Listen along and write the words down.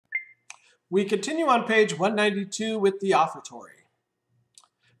We continue on page 192 with the Offertory.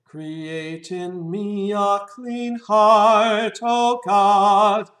 Create in me a clean heart, O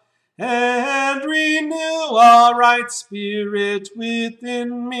God, and renew a right spirit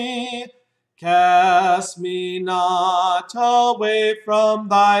within me. Cast me not away from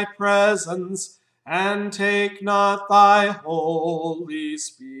thy presence, and take not thy Holy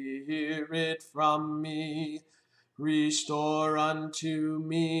Spirit from me. Restore unto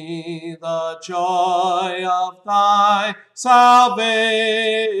me the joy of thy salvation,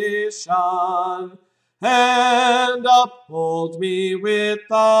 and uphold me with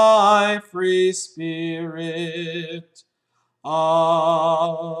thy free spirit.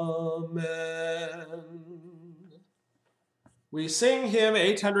 Amen. We sing hymn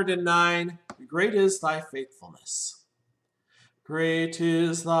 809, Great is thy faithfulness. Great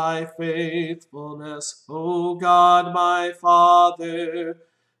is thy faithfulness, O God my Father.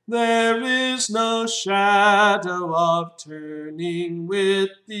 There is no shadow of turning with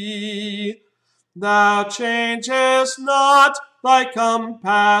thee. Thou changest not, thy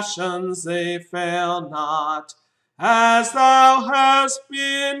compassions, they fail not. As thou hast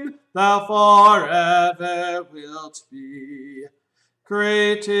been, thou forever wilt be.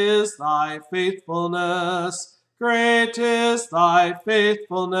 Great is thy faithfulness. Great is thy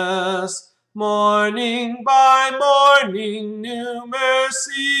faithfulness. Morning by morning new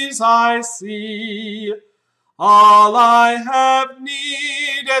mercies I see. All I have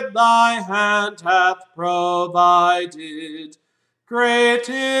needed thy hand hath provided. Great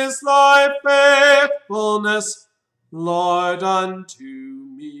is thy faithfulness, Lord, unto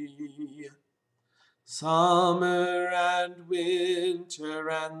me. Summer and winter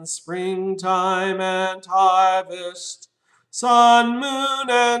and springtime and harvest, sun, moon,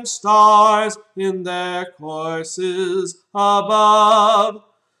 and stars in their courses above,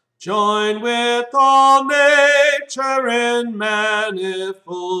 join with all nature in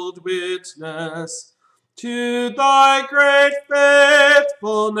manifold witness to thy great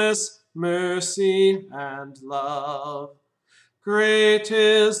faithfulness, mercy, and love. Great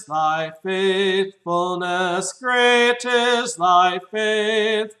is thy faithfulness, great is thy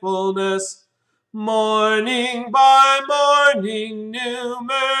faithfulness. Morning by morning new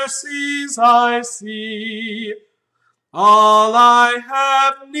mercies I see. All I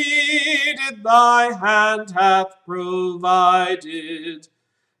have needed thy hand hath provided.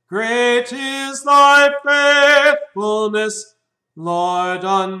 Great is thy faithfulness, Lord,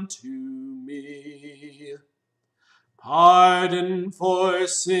 unto me. Pardon for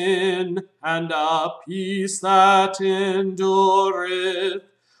sin, and a peace that endureth,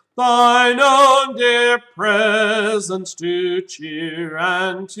 thine own dear presence to cheer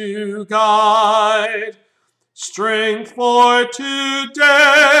and to guide, strength for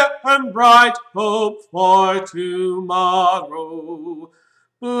today and bright hope for tomorrow,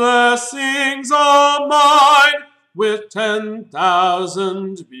 blessings all mine with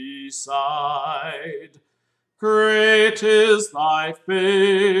 10,000 beside. Great is thy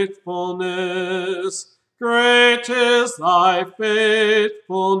faithfulness, great is thy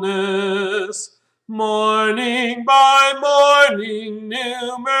faithfulness. Morning by morning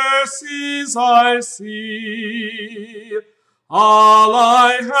new mercies I see. All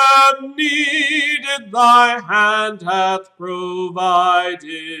I have needed thy hand hath provided.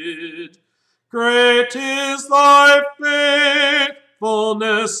 Great is thy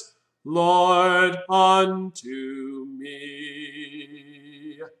faithfulness, Lord, unto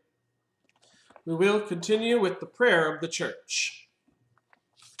me. We will continue with the prayer of the church.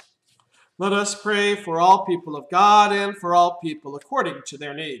 Let us pray for all people of God and for all people according to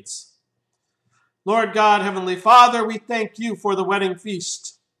their needs. Lord God, Heavenly Father, we thank you for the wedding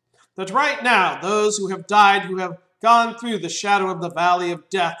feast, that right now those who have died, who have gone through the shadow of the valley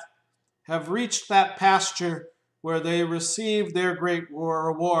of death, have reached that pasture where they received their great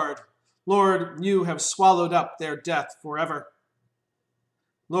reward. Lord, you have swallowed up their death forever.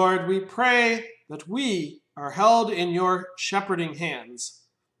 Lord, we pray that we are held in your shepherding hands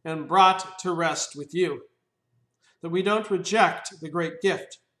and brought to rest with you, that we don't reject the great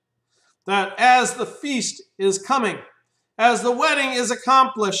gift, that as the feast is coming, as the wedding is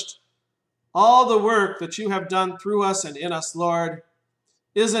accomplished, all the work that you have done through us and in us, Lord,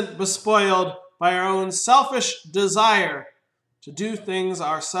 isn't bespoiled by our own selfish desire to do things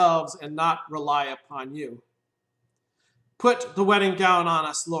ourselves and not rely upon you. Put the wedding gown on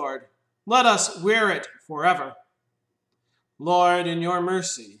us, Lord. Let us wear it forever. Lord, in your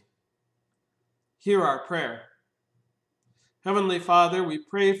mercy, hear our prayer. Heavenly Father, we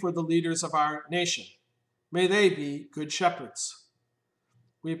pray for the leaders of our nation. May they be good shepherds.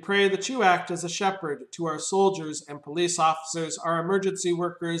 We pray that you act as a shepherd to our soldiers and police officers, our emergency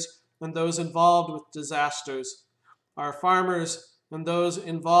workers, and those involved with disasters, our farmers, and those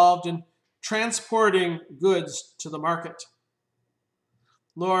involved in transporting goods to the market.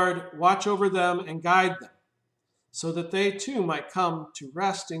 Lord, watch over them and guide them, so that they too might come to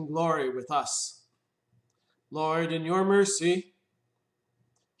rest in glory with us. Lord, in your mercy,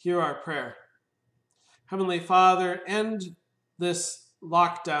 hear our prayer. Heavenly Father, end this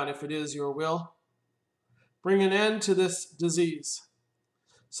lockdown if it is your will. Bring an end to this disease,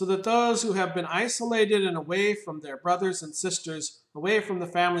 so that those who have been isolated and away from their brothers and sisters, away from the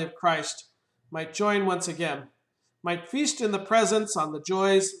family of Christ, might join once again, might feast in the presence on the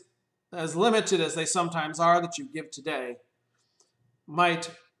joys, as limited as they sometimes are, that you give today,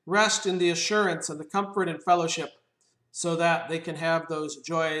 might rest in the assurance and the comfort and fellowship, so that they can have those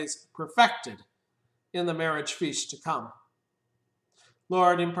joys perfected in the marriage feast to come.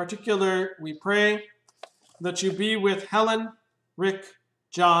 Lord, in particular, we pray that you be with Helen, Rick,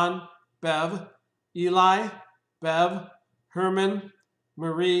 John, Bev, Eli, Bev, Herman,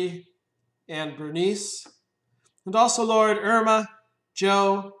 Marie, and Bernice. And also, Lord, Irma,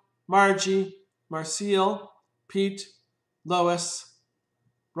 Joe, Margie, Marcille, Pete, Lois,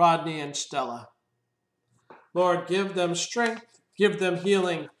 Rodney, and Stella. Lord, give them strength, give them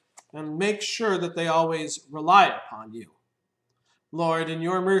healing, and make sure that they always rely upon you. Lord, in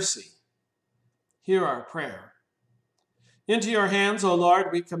your mercy, hear our prayer. Into your hands, O Lord,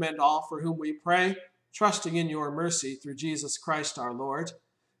 we commend all for whom we pray, trusting in your mercy through Jesus Christ our Lord,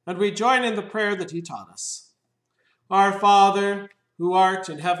 and we join in the prayer that he taught us. Our Father, who art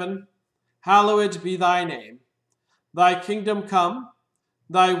in heaven, hallowed be thy name. Thy kingdom come,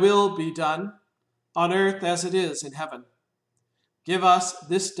 thy will be done, on earth as it is in heaven. Give us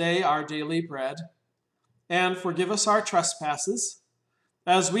this day our daily bread, and forgive us our trespasses,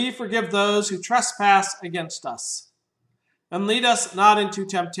 as we forgive those who trespass against us. And lead us not into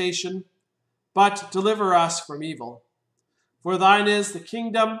temptation, but deliver us from evil. For thine is the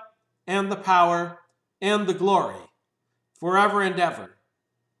kingdom, and the power, and the glory, forever and ever.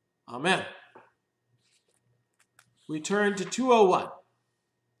 Amen. We turn to 201.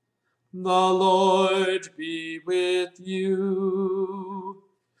 The Lord be with you,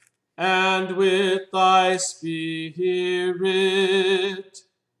 and with thy spirit.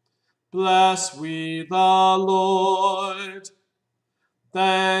 Bless we the Lord.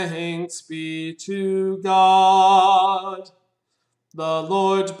 Thanks be to God. The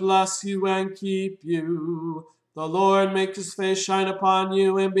Lord bless you and keep you. The Lord make his face shine upon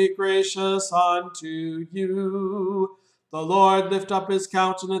you and be gracious unto you. The Lord lift up his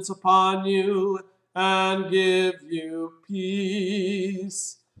countenance upon you and give you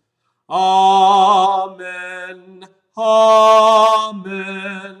peace. Amen.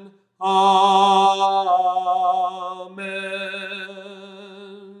 Amen.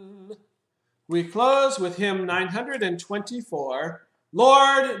 Amen. We close with hymn 924,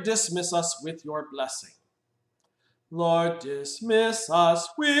 Lord, dismiss us with your blessing. Lord, dismiss us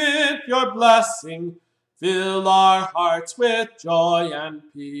with your blessing. Fill our hearts with joy and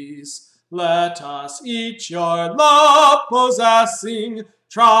peace. Let us each your love possessing,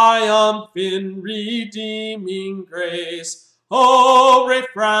 triumph in redeeming grace. Oh,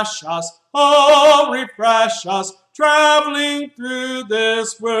 refresh us, traveling through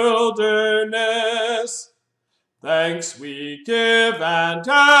this wilderness. Thanks we give and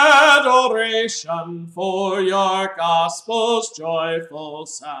adoration for your gospel's joyful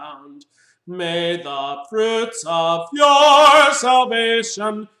sound. May the fruits of your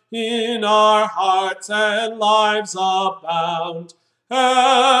salvation in our hearts and lives abound.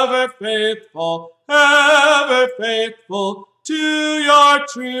 Ever faithful, to your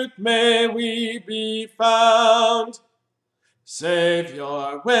truth may we be found.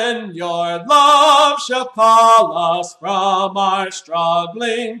 Savior, when your love shall call us from our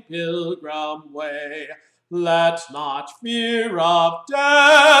struggling pilgrim way, let not fear of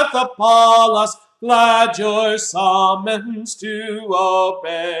death appall us, glad your summons to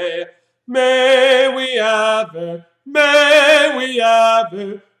obey. May we ever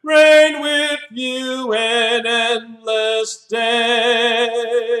reign with you in endless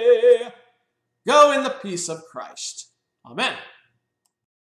day. Go in the peace of Christ. Amen.